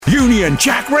Union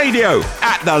Jack Radio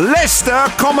at the Leicester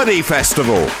Comedy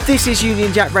Festival. This is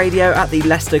Union Jack Radio at the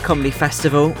Leicester Comedy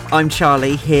Festival. I'm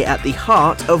Charlie, here at the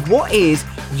heart of what is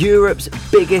Europe's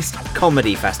biggest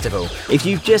comedy festival. If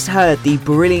you've just heard the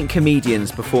brilliant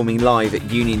comedians performing live at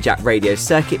Union Jack Radio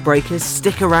Circuit Breakers,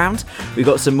 stick around. We've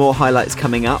got some more highlights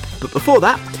coming up. But before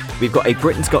that, we've got a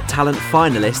Britain's Got Talent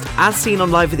finalist, as seen on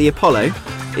Live at the Apollo.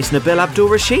 It's Nabil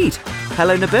Abdulrashid.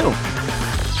 Hello, Nabil.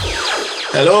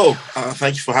 Hello,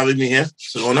 thank you for having me here.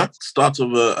 It's an honor. Start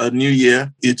of a new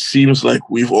year. It seems like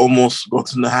we've almost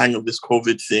gotten the hang of this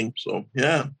COVID thing. So,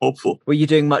 yeah, hopeful. Were you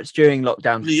doing much during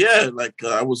lockdown? Yeah,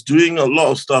 I was doing a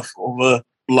lot of stuff over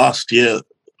last year.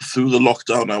 Through the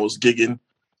lockdown, I was gigging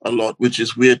a lot, which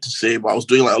is weird to say, but I was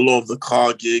doing a lot of the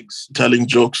car gigs, telling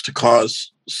jokes to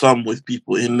cars, some with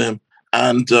people in them.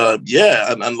 And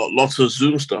lots of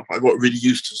Zoom stuff. I got really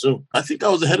used to Zoom. I think I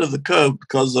was ahead of the curve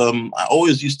because I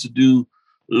always used to do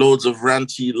loads of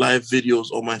ranty live videos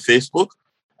on my Facebook.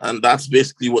 And that's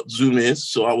basically what Zoom is.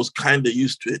 So I was kind of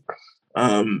used to it.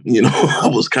 I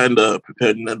was kind of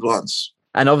prepared in advance.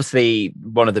 And obviously,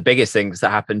 one of the biggest things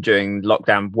that happened during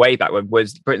lockdown way back when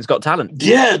was Britain's Got Talent.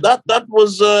 Yeah, that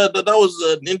was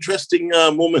an interesting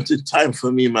moment in time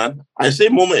for me, man. I say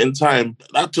moment in time.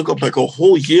 That took up like a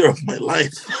whole year of my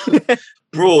life.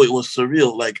 Bro, it was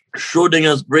surreal. Like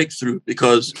Schrodinger's breakthrough,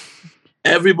 because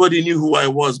everybody knew who I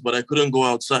was, but I couldn't go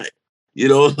outside.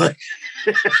 The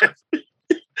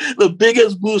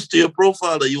biggest boost to your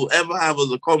profile that you'll ever have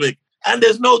as a comic. And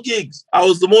there's no gigs. I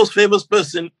was the most famous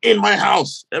person in my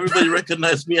house. Everybody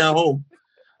recognized me at home.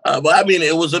 But I mean,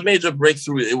 it was a major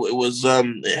breakthrough.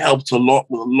 It helped a lot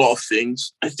with a lot of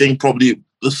things. I think probably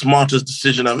the smartest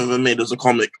decision I've ever made as a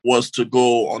comic was to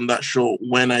go on that show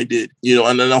when I did,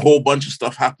 and then a whole bunch of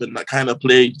stuff happened that kind of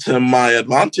played to my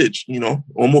advantage,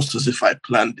 almost as if I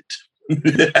planned it.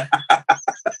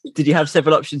 Did you have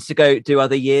several options to go do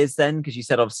other years then? Because you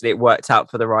said obviously it worked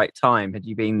out for the right time. Had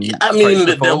you been? Yeah, I mean,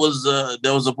 there was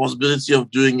a possibility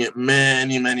of doing it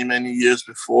many, many, many years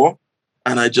before,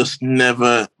 and I just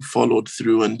never followed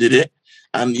through and did it.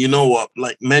 And you know what?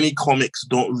 Like many comics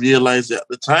don't realize it at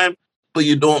the time, but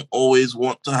you don't always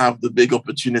want to have the big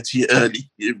opportunity early.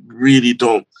 You really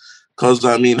don't. Because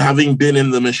I mean, having been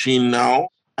in the machine now,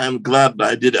 I'm glad that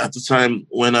I did it at the time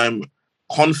when I'm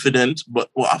confident,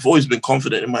 I've always been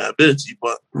confident in my ability,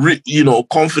 but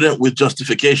confident with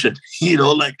justification.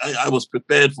 I was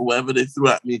prepared for whatever they threw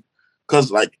at me, because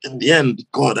in the end,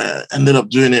 God, I ended up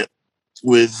doing it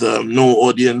with no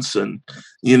audience, and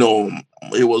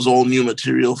it was all new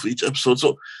material for each episode.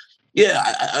 So yeah,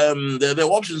 there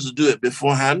were options to do it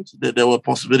beforehand. There were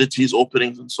possibilities,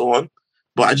 openings, and so on,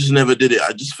 but I just never did it.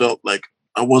 I just felt like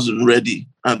I wasn't ready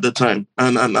at the time,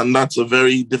 and that's a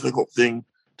very difficult thing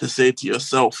to say to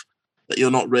yourself, that you're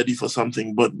not ready for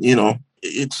something. But,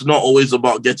 it's not always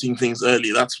about getting things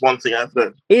early. That's one thing I've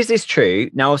learned. Is this true?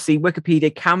 Now, obviously,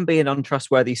 Wikipedia can be an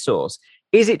untrustworthy source.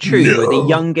 Is it true you were the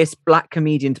youngest black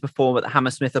comedian to perform at the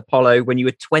Hammersmith Apollo when you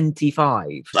were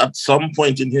 25? At some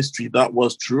point in history, that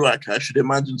was true. I should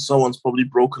imagine someone's probably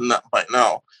broken that by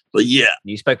now. But yeah.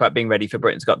 You spoke about being ready for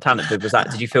Britain's Got Talent.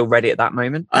 Did you feel ready at that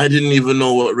moment? I didn't even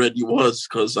know what ready was,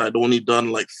 because I'd only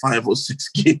done 5 or 6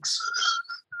 gigs.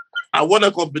 I won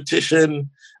a competition,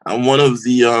 and one of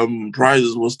the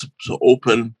prizes was to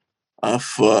open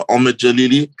for Omid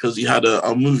Jalili, because he had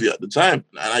a movie at the time.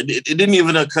 And it didn't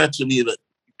even occur to me that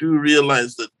you do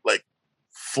realize that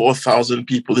 4,000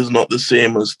 people is not the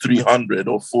same as 300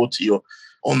 or 40. Or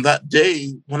on that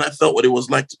day, when I felt what it was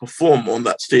like to perform on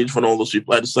that stage for all those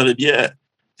people, I decided,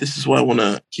 this is what I want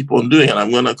to keep on doing, and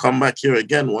I'm going to come back here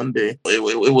again one day. It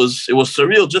was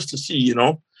surreal just to see,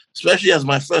 especially as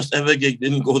my first ever gig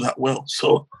didn't go that well.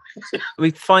 So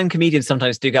we find comedians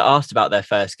sometimes do get asked about their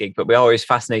first gig, but we're always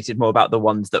fascinated more about the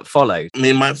ones that follow. I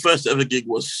mean, my first ever gig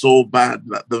was so bad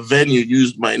that the venue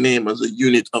used my name as a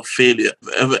unit of failure.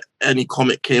 If ever any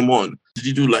comic came on, did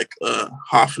you do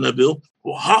half Nabil?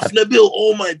 Well, half Nabil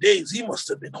all my days. He must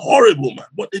have been horrible, man.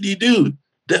 What did he do?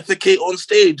 Defecate on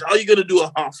stage. How are you going to do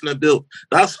a half Nabil?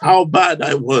 That's how bad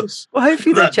I was. Well,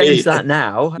 hopefully they changed that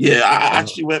now. Yeah, I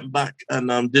actually went back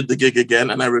and did the gig again,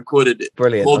 and I recorded it.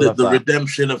 Brilliant. Called it The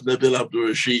Redemption of Nabil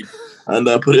Abdulrashid, and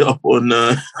I put it up on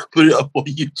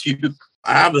YouTube.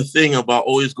 I have a thing about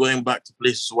always going back to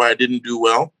places where I didn't do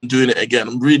well, doing it again.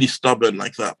 I'm really stubborn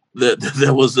like that.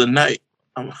 There was a night,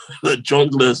 the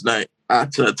Jongleurs night,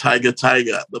 at Tiger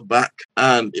at the back,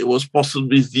 and it was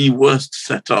possibly the worst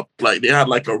setup. They had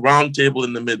a round table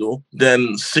in the middle,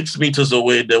 then 6 meters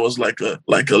away there was a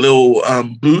little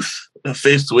booth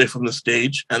faced away from the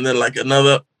stage. And then like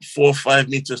another 4 or 5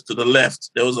 meters to the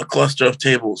left, there was a cluster of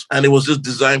tables. And it was just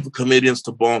designed for comedians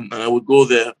to bomb. And I would go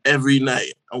there every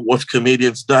night and watch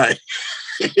comedians die.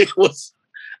 It was,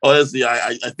 honestly,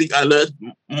 I think I learned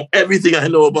everything I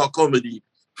know about comedy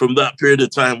from that period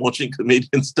of time watching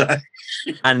comedians die.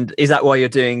 And is that why you're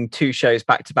doing 2 shows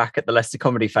back to back at the Leicester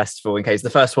Comedy Festival? In case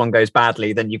the first one goes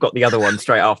badly, then you've got the other one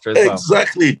straight after as well.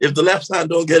 Exactly. If the left hand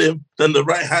don't get him, then the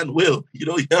right hand will. You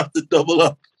know, you have to double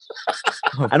up.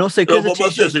 And also,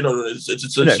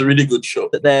 it's a really good show.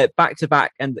 That they're back to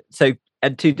back, and so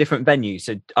at 2 different venues.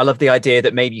 So I love the idea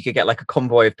that maybe you could get like a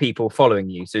convoy of people following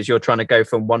you. So as you're trying to go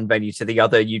from one venue to the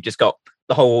other, you've just got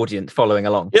the whole audience following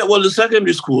along. Yeah, well, the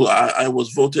secondary school, I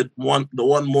was voted the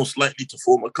one most likely to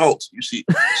form a cult, you see.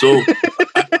 So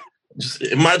just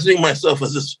imagining myself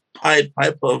as this Pied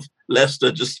Piper of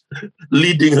Leicester, just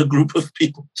leading a group of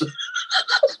people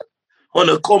on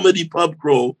a comedy pub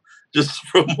crawl, just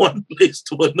from one place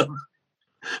to another,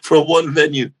 from one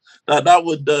venue. That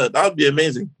would be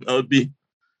amazing. That would be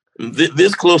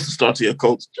this close to starting a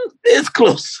cult. It's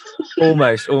close.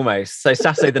 Almost. So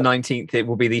Saturday the 19th, it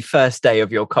will be the first day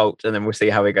of your cult, and then we'll see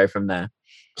how we go from there.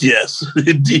 Yes,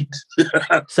 indeed.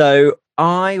 So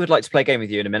I would like to play a game with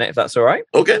you in a minute, if that's all right.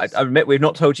 Okay. I admit we've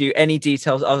not told you any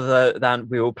details other than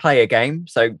we will play a game,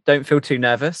 so don't feel too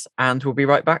nervous, and we'll be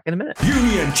right back in a minute.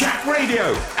 Union Jack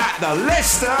Radio at the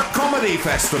Leicester Comedy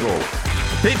Festival.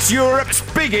 It's Europe's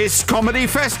biggest comedy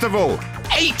festival.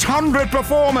 800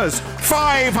 performers,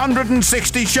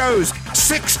 560 shows,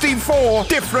 64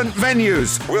 different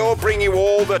venues. We'll bring you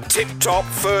all the tip-top,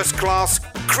 first-class,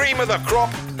 cream of the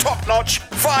crop, top-notch,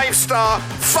 5-star,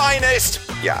 finest.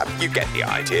 Yeah, you get the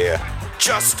idea.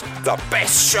 Just the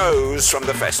best shows from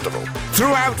the festival.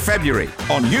 Throughout February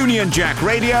on Union Jack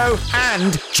Radio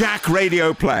and Jack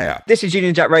Radio Player. This is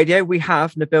Union Jack Radio. We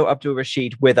have Nabil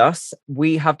Abdulrashid with us.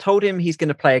 We have told him he's going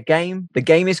to play a game. The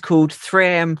game is called 3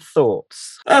 a.m.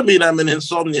 Thoughts. I mean, I'm an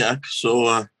insomniac,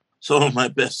 so some of my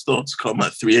best thoughts come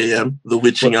at 3 a.m., the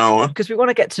witching hour. Because we want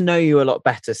to get to know you a lot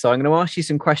better. So I'm going to ask you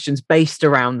some questions based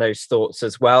around those thoughts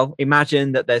as well.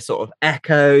 Imagine that there's sort of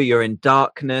echo, you're in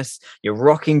darkness, you're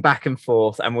rocking back and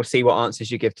forth, and we'll see what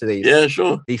answers you give to these. Yeah,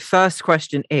 sure. The first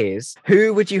question is,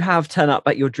 who would you have turn up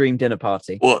at your dream dinner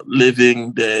party? What,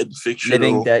 living, dead, fictional?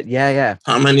 Living, dead, yeah.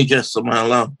 How many guests am I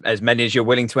allowed? As many as you're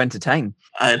willing to entertain.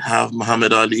 I'd have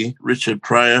Muhammad Ali, Richard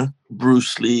Pryor,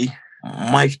 Bruce Lee,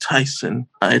 Mike Tyson.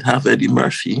 I'd have Eddie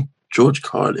Murphy, George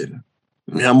Carlin,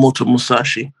 Miyamoto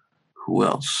Musashi. Who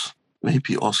else?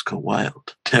 Maybe Oscar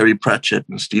Wilde, Terry Pratchett,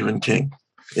 and Stephen King.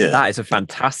 Yeah, that is a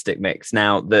fantastic mix.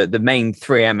 Now, the main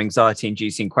 3M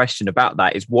anxiety-inducing question about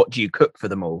that is, what do you cook for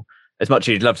them all? As much as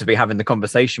you'd love to be having the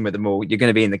conversation with them all, you're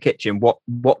going to be in the kitchen. What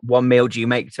one meal do you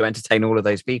make to entertain all of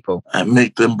those people? I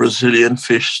make them Brazilian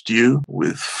fish stew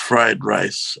with fried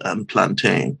rice and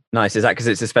plantain. Nice. Is that because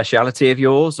it's a speciality of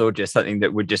yours, or just something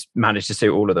that would just manage to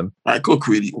suit all of them? I cook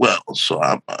really well, so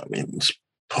I mean, it's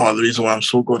part of the reason why I'm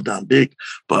so goddamn big.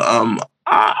 But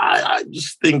I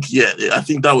just think, I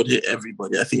think that would hit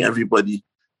everybody. I think everybody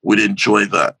would enjoy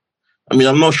that. I mean,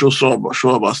 I'm not sure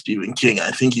about Stephen King.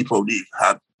 I think he probably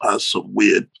has some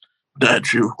weird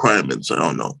dietary requirements. I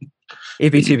don't know. He'd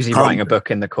be too busy writing a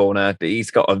book in the corner. He's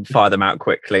got to fire them out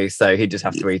quickly, so he'd just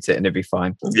have to eat it and it'd be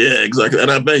fine. Yeah, exactly. And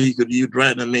I bet you'd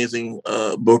write an amazing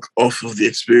book off of the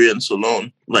experience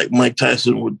alone. Like Mike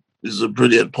Tyson is a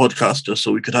brilliant podcaster,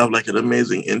 so we could have like an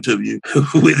amazing interview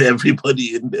with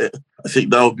everybody in there. I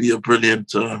think that would be a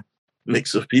brilliant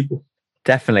mix of people.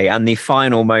 Definitely. And the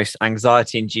final, most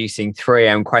anxiety-inducing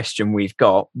 3am question we've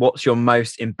got: what's your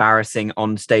most embarrassing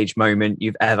on-stage moment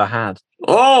you've ever had?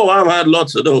 Oh, I've had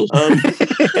lots of those. I've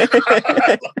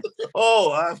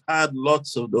had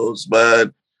lots of those,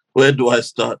 man. Where do I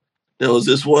start? There was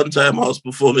this one time I was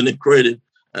performing in Croydon,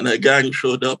 and a gang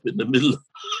showed up in the middle.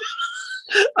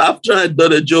 After I'd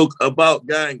done a joke about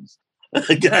gangs,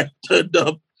 a gang turned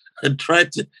up and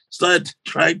started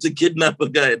trying to kidnap a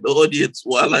guy in the audience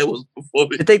while I was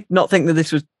performing. Did they not think that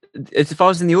this was, if I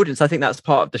was in the audience, I think that's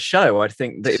part of the show. I'd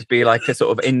think that it'd be like a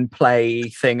sort of in-play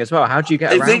thing as well. How do you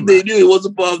get around I think they knew it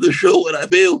wasn't part of the show when I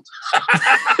bailed.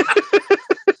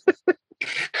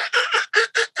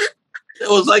 There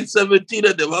was like 17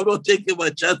 of them. I'm not taking my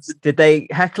chances. Did they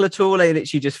heckle at all? They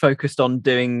literally just focused on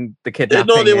doing the kidnapping.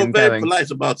 No, they were very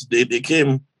polite about it. They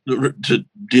came to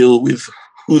deal with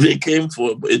who they came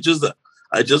for, but it's just that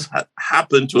I just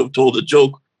happened to have told a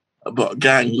joke about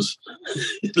gangs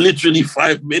literally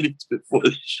 5 minutes before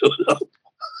they showed up.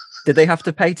 Did they have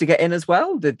to pay to get in as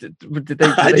well? Did they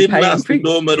I didn't pay ask the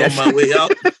doorman on my way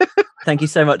out. Thank you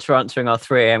so much for answering our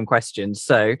 3 a.m. questions.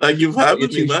 So, Thank you for having your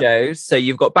me, 2 man. shows. So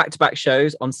you've got back-to-back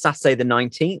shows on Saturday the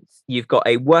 19th. You've got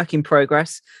a work in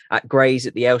progress at Grays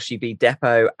at the LCB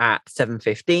Depot at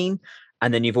 7:15.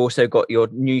 And then you've also got your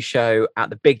new show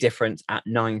at The Big Difference at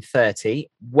 9:30.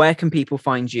 Where can people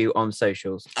find you on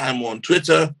socials? I'm on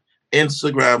Twitter,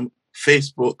 Instagram,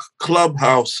 Facebook,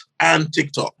 Clubhouse, and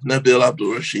TikTok. Nabil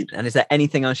Abdulrashid. And is there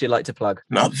anything else you'd like to plug?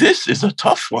 Now, this is a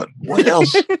tough one. What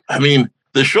else? I mean,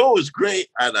 the show is great,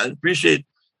 and I appreciate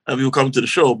you coming to the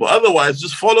show. But otherwise,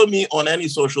 just follow me on any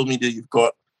social media you've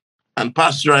got. And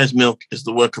pasteurized milk is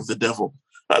the work of the devil.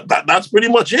 That's pretty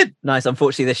much it. Nice.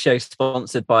 Unfortunately, this show's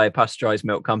sponsored by a pasteurized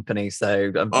milk company,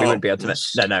 so we wouldn't be able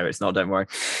to... No, it's not. Don't worry.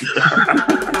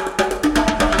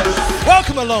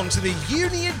 Welcome along to the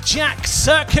Union Jack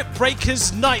Circuit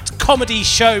Breakers Night comedy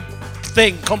show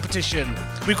competition.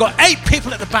 We've got 8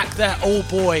 people at the back there, all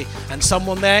boy, and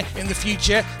someone there in the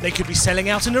future, they could be selling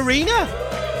out an arena.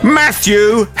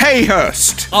 Matthew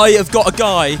Hayhurst. I have got a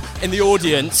guy in the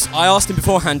audience. I asked him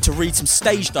beforehand to read some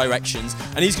stage directions,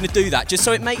 and he's going to do that just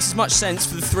so it makes as much sense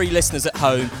for the 3 listeners at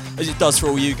home as it does for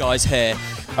all you guys here.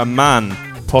 A man,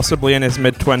 possibly in his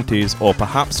mid-20s or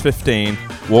perhaps 15,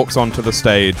 walks onto the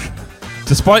stage.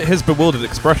 Despite his bewildered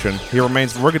expression, he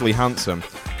remains ruggedly handsome.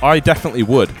 I definitely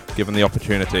would, given the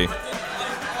opportunity.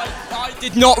 I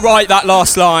did not write that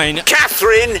last line.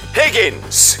 Catherine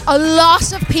Higgins. A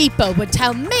lot of people would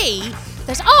tell me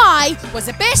that I was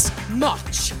a bit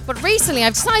much. But recently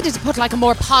I've decided to put like a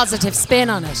more positive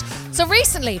spin on it. So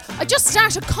recently I just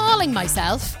started calling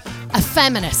myself a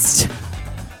feminist.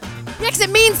 Yeah, because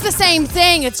it means the same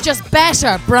thing, it's just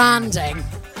better branding.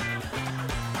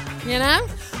 You know?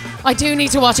 I do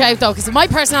need to watch out though, because if my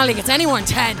personality gets any more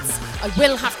intense, I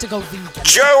will have to go vegan.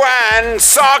 Joanne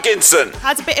Sarginson.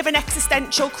 Had a bit of an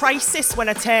existential crisis when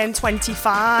I turned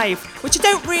 25, which I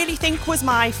don't really think was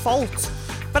my fault.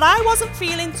 But I wasn't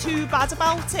feeling too bad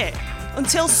about it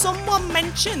until someone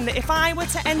mentioned that if I were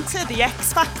to enter the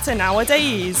X Factor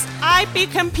nowadays, I'd be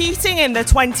competing in the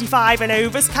 25 and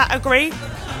overs category.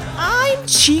 I'm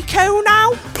Chico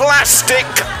now. Plastic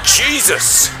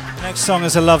Jesus. Next song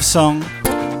is a love song.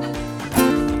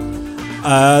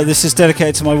 This is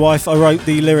dedicated to my wife. I wrote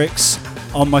the lyrics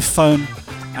on my phone,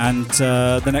 and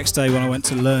the next day when I went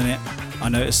to learn it, I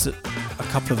noticed that a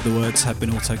couple of the words had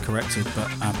been auto-corrected, but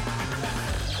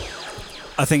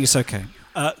I think it's okay.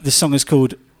 This song is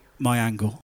called My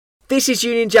Angle. This is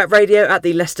Union Jack Radio at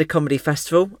the Leicester Comedy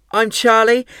Festival. I'm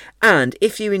Charlie, and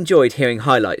if you enjoyed hearing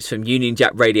highlights from Union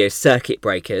Jack Radio's Circuit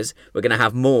Breakers, we're going to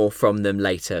have more from them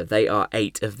later. They are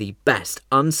 8 of the best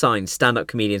unsigned stand-up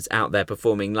comedians out there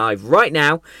performing live right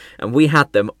now, and we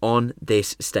had them on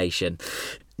this station.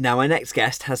 Now, our next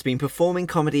guest has been performing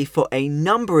comedy for a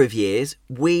number of years.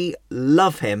 We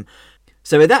love him.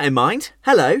 So with that in mind,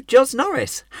 hello, Jos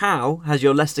Norris. How has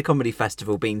your Leicester Comedy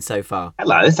Festival been so far?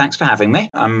 Hello, thanks for having me.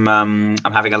 I'm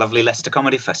having a lovely Leicester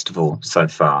Comedy Festival so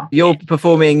far. You're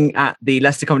performing at the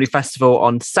Leicester Comedy Festival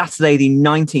on Saturday, the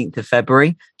 19th of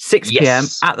February, 6 p.m.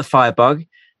 at the Firebug.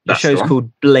 The show's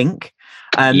called Blink.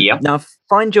 Now, I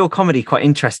find your comedy quite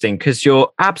interesting because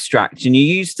you're abstract and you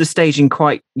use the stage in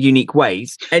quite unique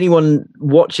ways. Anyone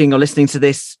watching or listening to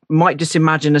this might just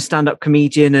imagine a stand-up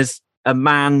comedian as a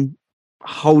man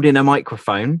holding a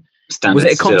microphone. Was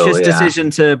it a conscious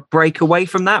decision to break away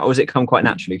from that, or has it come quite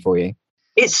naturally for you?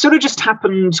 It sort of just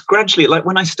happened gradually. Like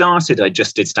when I started, I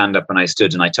just did stand-up and I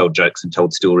stood and I told jokes and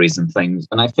told stories and things.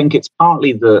 And I think it's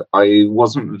partly that I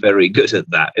wasn't very good at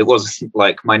that. It was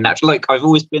like my natural, like I've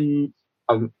always been,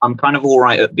 I'm kind of all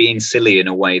right at being silly in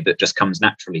a way that just comes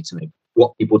naturally to me.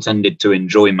 What people tended to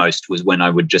enjoy most was when I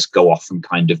would just go off and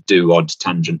kind of do odd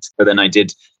tangents. But then I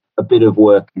did a bit of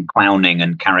work in clowning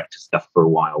and character stuff for a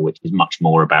while, which is much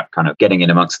more about kind of getting in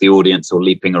amongst the audience or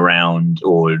leaping around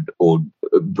or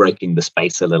breaking the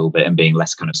space a little bit and being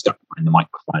less kind of stuck behind the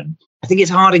microphone. I think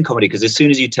it's hard in comedy because as soon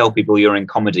as you tell people you're in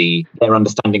comedy, their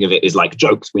understanding of it is like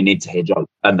jokes. We need to hear jokes.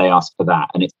 And they ask for that.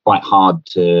 And it's quite hard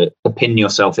to pin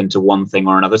yourself into one thing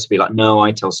or another, to be like, no,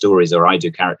 I tell stories or I do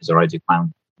characters or I do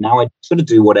clown. Now I sort of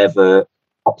do whatever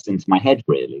pops into my head,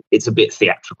 really. It's a bit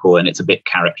theatrical and it's a bit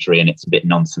charactery and it's a bit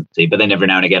nonsensy, but then every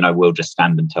now and again I will just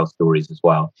stand and tell stories as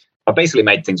well. I basically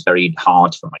made things very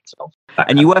hard for myself.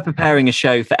 And you were preparing a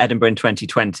show for Edinburgh in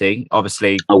 2020.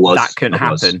 Obviously, that couldn't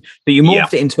happen. But you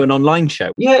morphed it into an online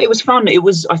show. Yeah, it was fun.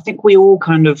 I think we all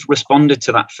kind of responded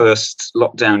to that first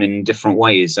lockdown in different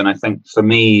ways. And I think for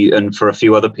me and for a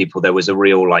few other people, there was a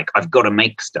real, like, I've got to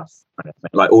make stuff.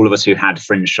 Like all of us who had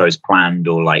fringe shows planned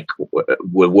or like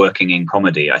were working in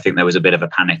comedy, I think there was a bit of a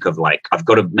panic of like, I've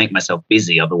got to make myself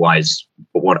busy. Otherwise,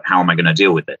 how am I going to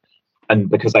deal with it? And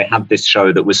because I had this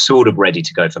show that was sort of ready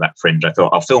to go for that Fringe, I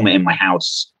thought I'll film it in my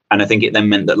house. And I think it then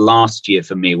meant that last year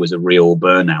for me was a real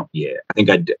burnout year. I think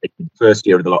the first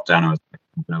year of the lockdown, I was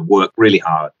work really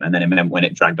hard. And then it meant when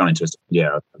it dragged on into a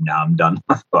year, now I'm done.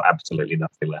 I've got absolutely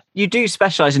nothing left. You do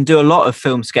specialise and do a lot of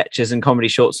film sketches and comedy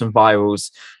shorts and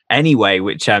virals anyway,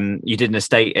 which you did an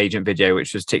estate agent video,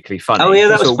 which was particularly funny. Oh, yeah,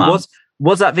 that was fun.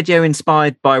 Was that video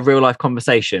inspired by a real life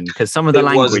conversation? Because some of the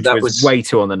language was way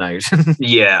too on the nose.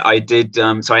 Yeah, I did.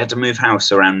 So I had to move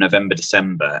house around November,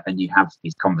 December, and you have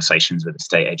these conversations with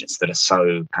estate agents that are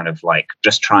so kind of like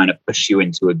just trying to push you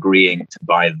into agreeing to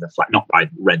buy the flat, not buy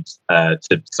rent,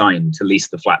 to lease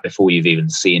the flat before you've even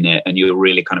seen it. And you're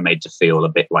really kind of made to feel a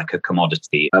bit like a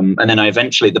commodity. And then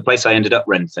the place I ended up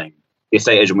renting, the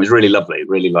estate agent was really lovely,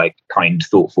 really like kind,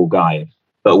 thoughtful guy,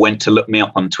 but went to look me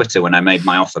up on Twitter when I made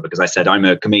my offer because I said, I'm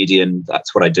a comedian.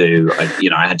 That's what I do.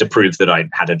 I had to prove that I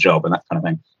had a job and that kind of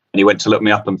thing. And he went to look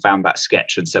me up and found that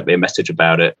sketch and sent me a message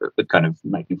about it, kind of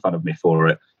making fun of me for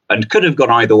it. And could have gone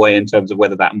either way in terms of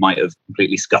whether that might have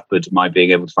completely scuppered my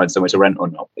being able to find somewhere to rent or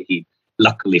not. But he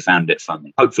luckily found it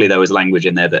funny. Hopefully there was language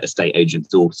in there that estate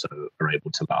agents also are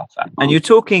able to laugh at. And you're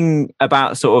talking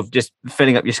about sort of just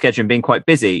filling up your schedule and being quite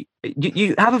busy.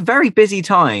 You have a very busy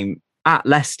time at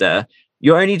Leicester.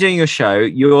 You're only doing your show.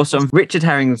 You're also on Richard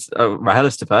Herring's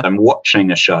Rahulistapa. I'm watching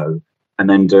a show and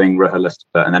then doing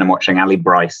Rahulistapa, and then I'm watching Ali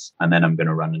Bryce, and then I'm going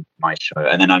to run my show.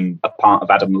 And then I'm a part of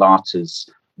Adam Larter's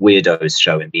Weirdos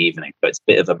show in the evening. So it's a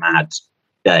bit of a mad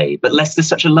day. But Leicester's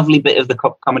such a lovely bit of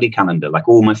the comedy calendar. Like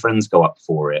all my friends go up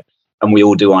for it, and we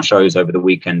all do our shows over the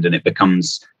weekend, and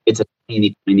it's a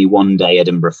tiny, tiny one-day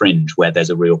Edinburgh Fringe where there's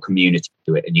a real community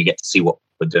to it, and you get to see what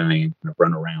people are doing and kind of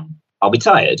run around. I'll be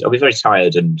tired. I'll be very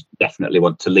tired and definitely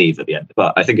want to leave at the end.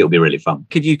 But I think it'll be really fun.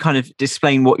 Could you kind of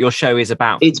explain what your show is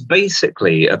about? It's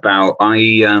basically about,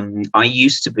 I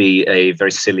used to be a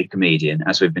very silly comedian,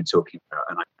 as we've been talking about,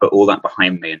 and I put all that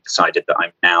behind me and decided that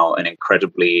I'm now an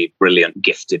incredibly brilliant,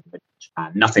 gifted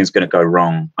magician. Nothing's going to go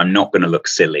wrong. I'm not going to look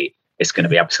silly. It's going to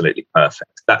be absolutely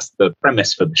perfect. That's the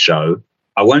premise for the show.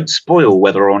 I won't spoil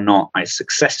whether or not I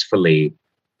successfully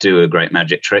do a great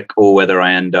magic trick or whether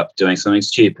I end up doing something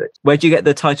stupid. Where do you get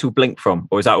the title Blink from?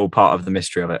 Or is that all part of the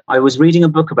mystery of it? I was reading a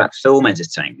book about film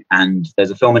editing, and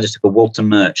there's a film editor called Walter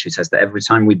Murch who says that every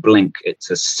time we blink, it's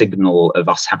a signal of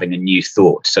us having a new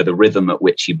thought. So the rhythm at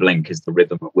which you blink is the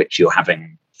rhythm at which you're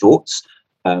having thoughts.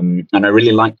 And I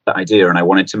really liked that idea, and I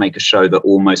wanted to make a show that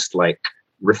almost like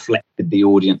reflected the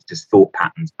audience's thought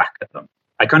patterns back at them.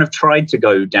 I kind of tried to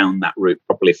go down that route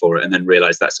properly for it and then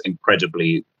realized that's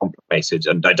incredibly complicated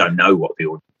and I don't know what the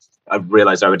audience is. I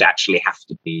realized I would actually have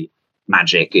to be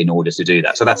magic in order to do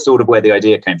that. So that's sort of where the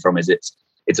idea came from, is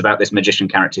it's about this magician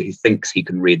character who thinks he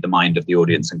can read the mind of the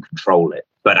audience and control it,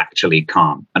 but actually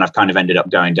can't. And I've kind of ended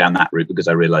up going down that route because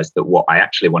I realized that what I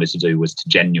actually wanted to do was to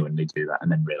genuinely do that,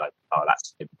 and then realized, oh,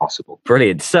 that's impossible.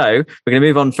 Brilliant. So we're going to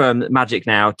move on from magic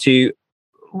now to...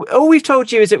 All we've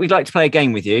told you is that we'd like to play a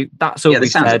game with you. That's all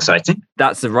we've said. Sounds exciting.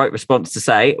 That's the right response to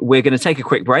say. We're going to take a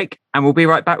quick break and we'll be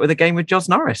right back with a game with Jos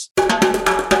Norris.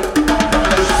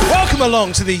 Welcome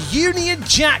along to the Union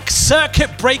Jack Circuit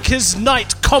Breakers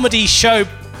Night comedy show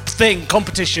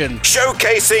competition.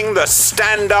 Showcasing the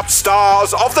stand-up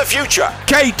stars of the future.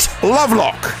 Kate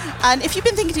Lovelock. And if you've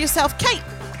been thinking to yourself, Kate,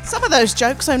 some of those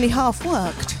jokes only half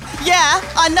worked. Yeah,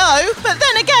 I know, but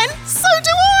then again, so do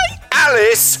I.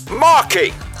 Alice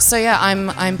Markey. So yeah, I'm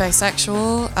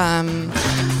bisexual.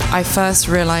 I first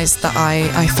realised that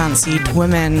I fancied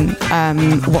women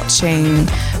watching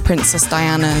Princess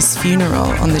Diana's funeral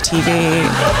on the TV.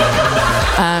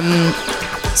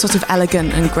 Sort of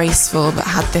elegant and graceful, but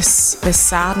had this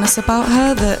sadness about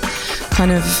her that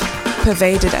kind of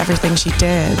pervaded everything she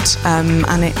did.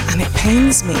 And it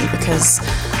pains me because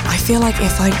I feel like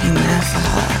if I'd been there for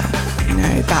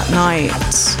her, that night,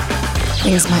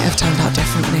 things might have turned out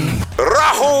differently.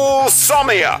 Rahul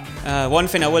Somia. One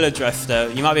thing I will address, though,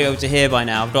 you might be able to hear by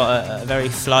now, I've got a very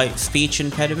slight speech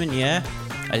impediment, yeah?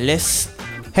 A lisp.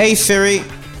 Hey, Firi.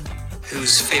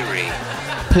 Who's Firi?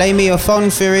 Play me a fun,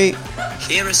 Firi.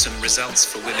 Here are some results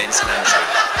for women's entry.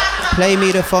 Play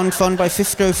me the fun by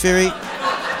Fifto, Firi.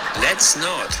 Let's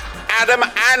not. Adam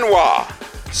Anwar.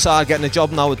 Started getting a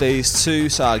job nowadays too,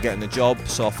 started getting a job,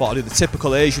 so I thought I'd do the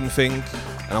typical Asian thing,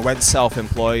 and I went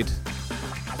self-employed.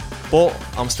 But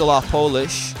I'm still half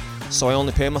Polish, so I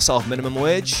only pay myself minimum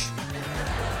wage.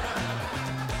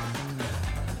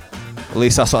 At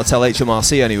least that's what I tell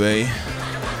HMRC anyway.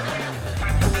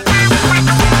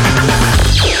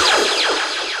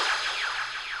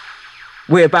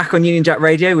 We're back on Union Jack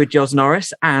Radio with Jos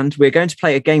Norris, and we're going to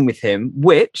play a game with him,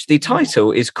 which the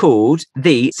title is called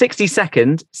the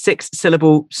 60-second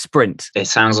 6-syllable sprint. It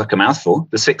sounds like a mouthful.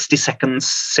 The 60-second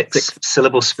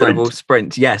 6-syllable sprint. Syllable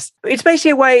sprint, yes. It's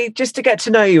basically a way just to get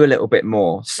to know you a little bit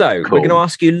more. So Cool. we're going to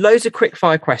ask you loads of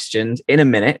quick-fire questions in a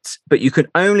minute, but you can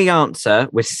only answer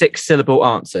with 6-syllable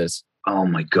answers. Oh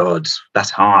my God, that's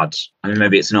hard. I mean,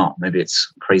 maybe it's not. Maybe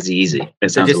it's crazy easy. It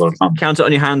sounds a lot of fun. Count it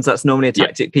on your hands. That's normally a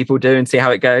tactic people do, and see how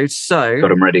it goes. So, got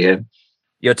them ready here.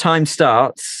 Your time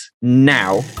starts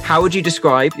now. How would you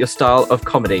describe your style of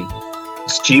comedy?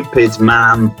 Stupid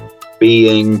man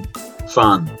being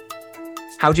fun.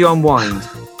 How do you unwind?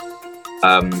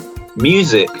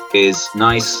 Music is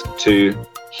nice to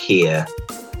hear.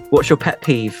 What's your pet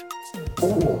peeve?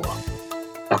 Ooh.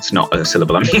 That's not a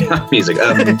syllable. I mean, music.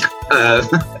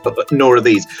 Nor are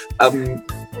these.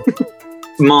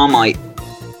 Marmite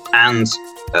and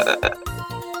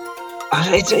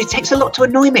it takes a lot to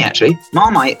annoy me, actually.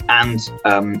 Marmite and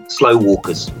slow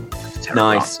walkers.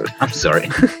 Nice. I'm sorry.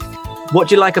 What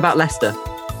do you like about Leicester?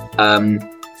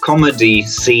 Comedy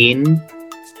scene,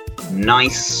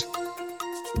 nice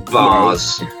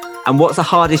bars. And what's the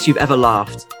hardest you've ever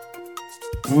laughed?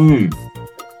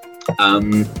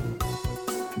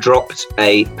 Dropped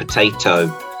a potato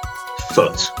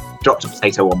foot. Dropped a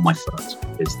potato on my foot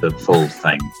is the full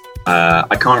thing.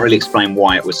 I can't really explain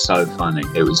why it was so funny.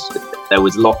 There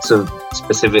was lots of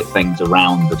specific things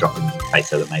around the dropping of the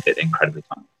potato that made it incredibly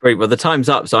funny. Great. Well, the time's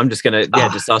up, so I'm just going to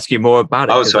just ask you more about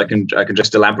it. Oh, so I can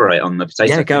just elaborate on the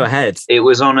potato. Yeah, go ahead. It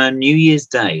was on a New Year's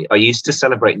Day. I used to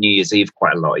celebrate New Year's Eve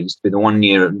quite a lot. It used to be the one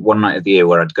night of the year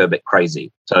where I'd go a bit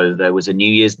crazy. So there was a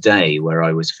New Year's Day where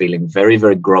I was feeling very,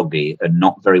 very groggy and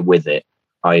not very with it.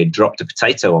 I dropped a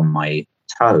potato on my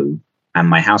toe, and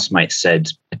my housemate said,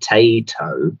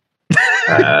 "Potato."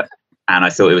 And I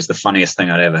thought it was the funniest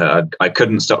thing I'd ever heard. I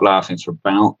couldn't stop laughing for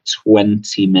about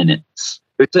 20 minutes.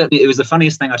 It was the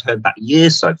funniest thing I'd heard that year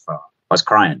so far. I was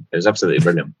crying. It was absolutely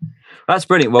brilliant. That's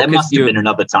brilliant. Well, there must have been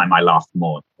another time I laughed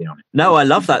more, to be honest. No, I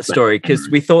love that story, because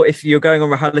we thought if you're going on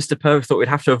Rahalista Per, we thought we'd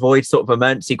have to avoid sort of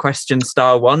emergency question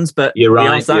style ones, but you're right,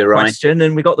 we asked that question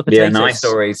and we got the potato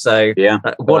story. So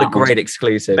what a great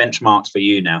exclusive. Benchmarks for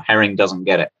you now. Herring doesn't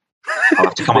get it. I'll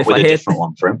have to come up with a different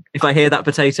one for him. If I hear that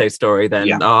potato story, then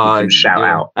you can shout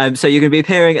out. So you're going to be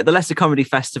appearing at the Leicester Comedy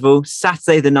Festival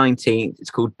Saturday the 19th. It's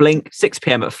called Blink, 6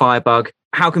 p.m. at Firebug.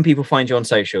 How can people find you on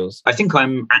socials? I think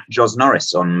I'm at Jos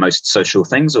Norris on most social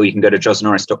things, or you can go to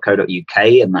josnorris.co.uk,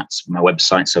 and that's my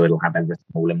website, so it'll have everything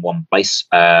all in one place.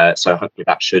 So hopefully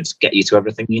that should get you to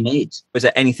everything you need. Was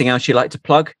there anything else you'd like to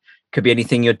plug? Could be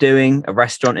anything you're doing, a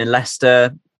restaurant in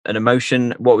Leicester, an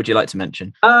emotion. What would you like to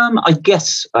mention? I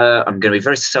guess I'm going to be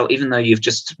very even though you've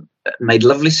just made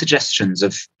lovely suggestions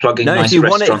of plugging nice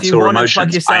restaurants or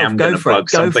emotions. I am going to plug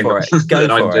something that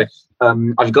I'm doing.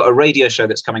 I've got a radio show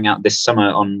that's coming out this summer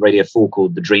on Radio 4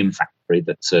 called The Dream Factory.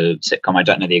 That's a sitcom. I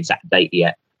don't know the exact date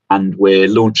yet. And we're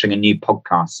launching a new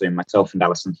podcast soon. Myself and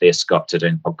Alison Thea Scott are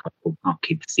doing a podcast called Can't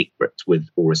Keep a Secret with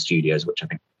Aura Studios, which I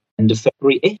think end of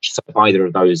February-ish. So if either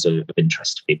of those are of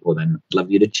interest to people, then I'd love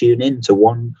you to tune in to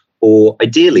one or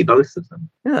ideally both of them.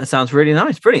 Yeah, that sounds really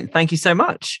nice. Brilliant. Thank you so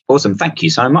much. Awesome. Thank you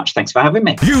so much. Thanks for having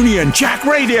me. Union Jack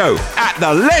Radio at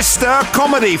the Leicester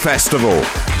Comedy Festival.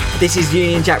 This is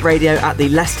Union Jack Radio at the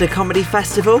Leicester Comedy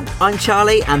Festival. I'm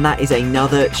Charlie, and that is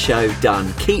another show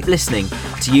done. Keep listening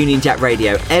to Union Jack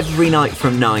Radio every night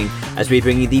from 9 as we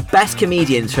bring you the best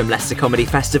comedians from Leicester Comedy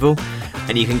Festival.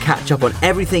 And you can catch up on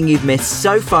everything you've missed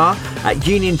so far at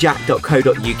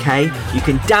unionjack.co.uk. You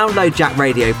can download Jack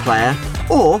Radio Player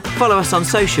or follow us on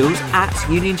socials at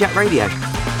Union Jack Radio.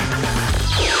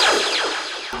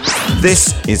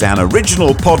 This is an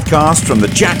original podcast from the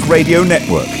Jack Radio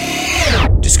Network.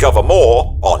 Discover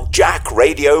more on Jack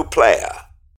Radio Player.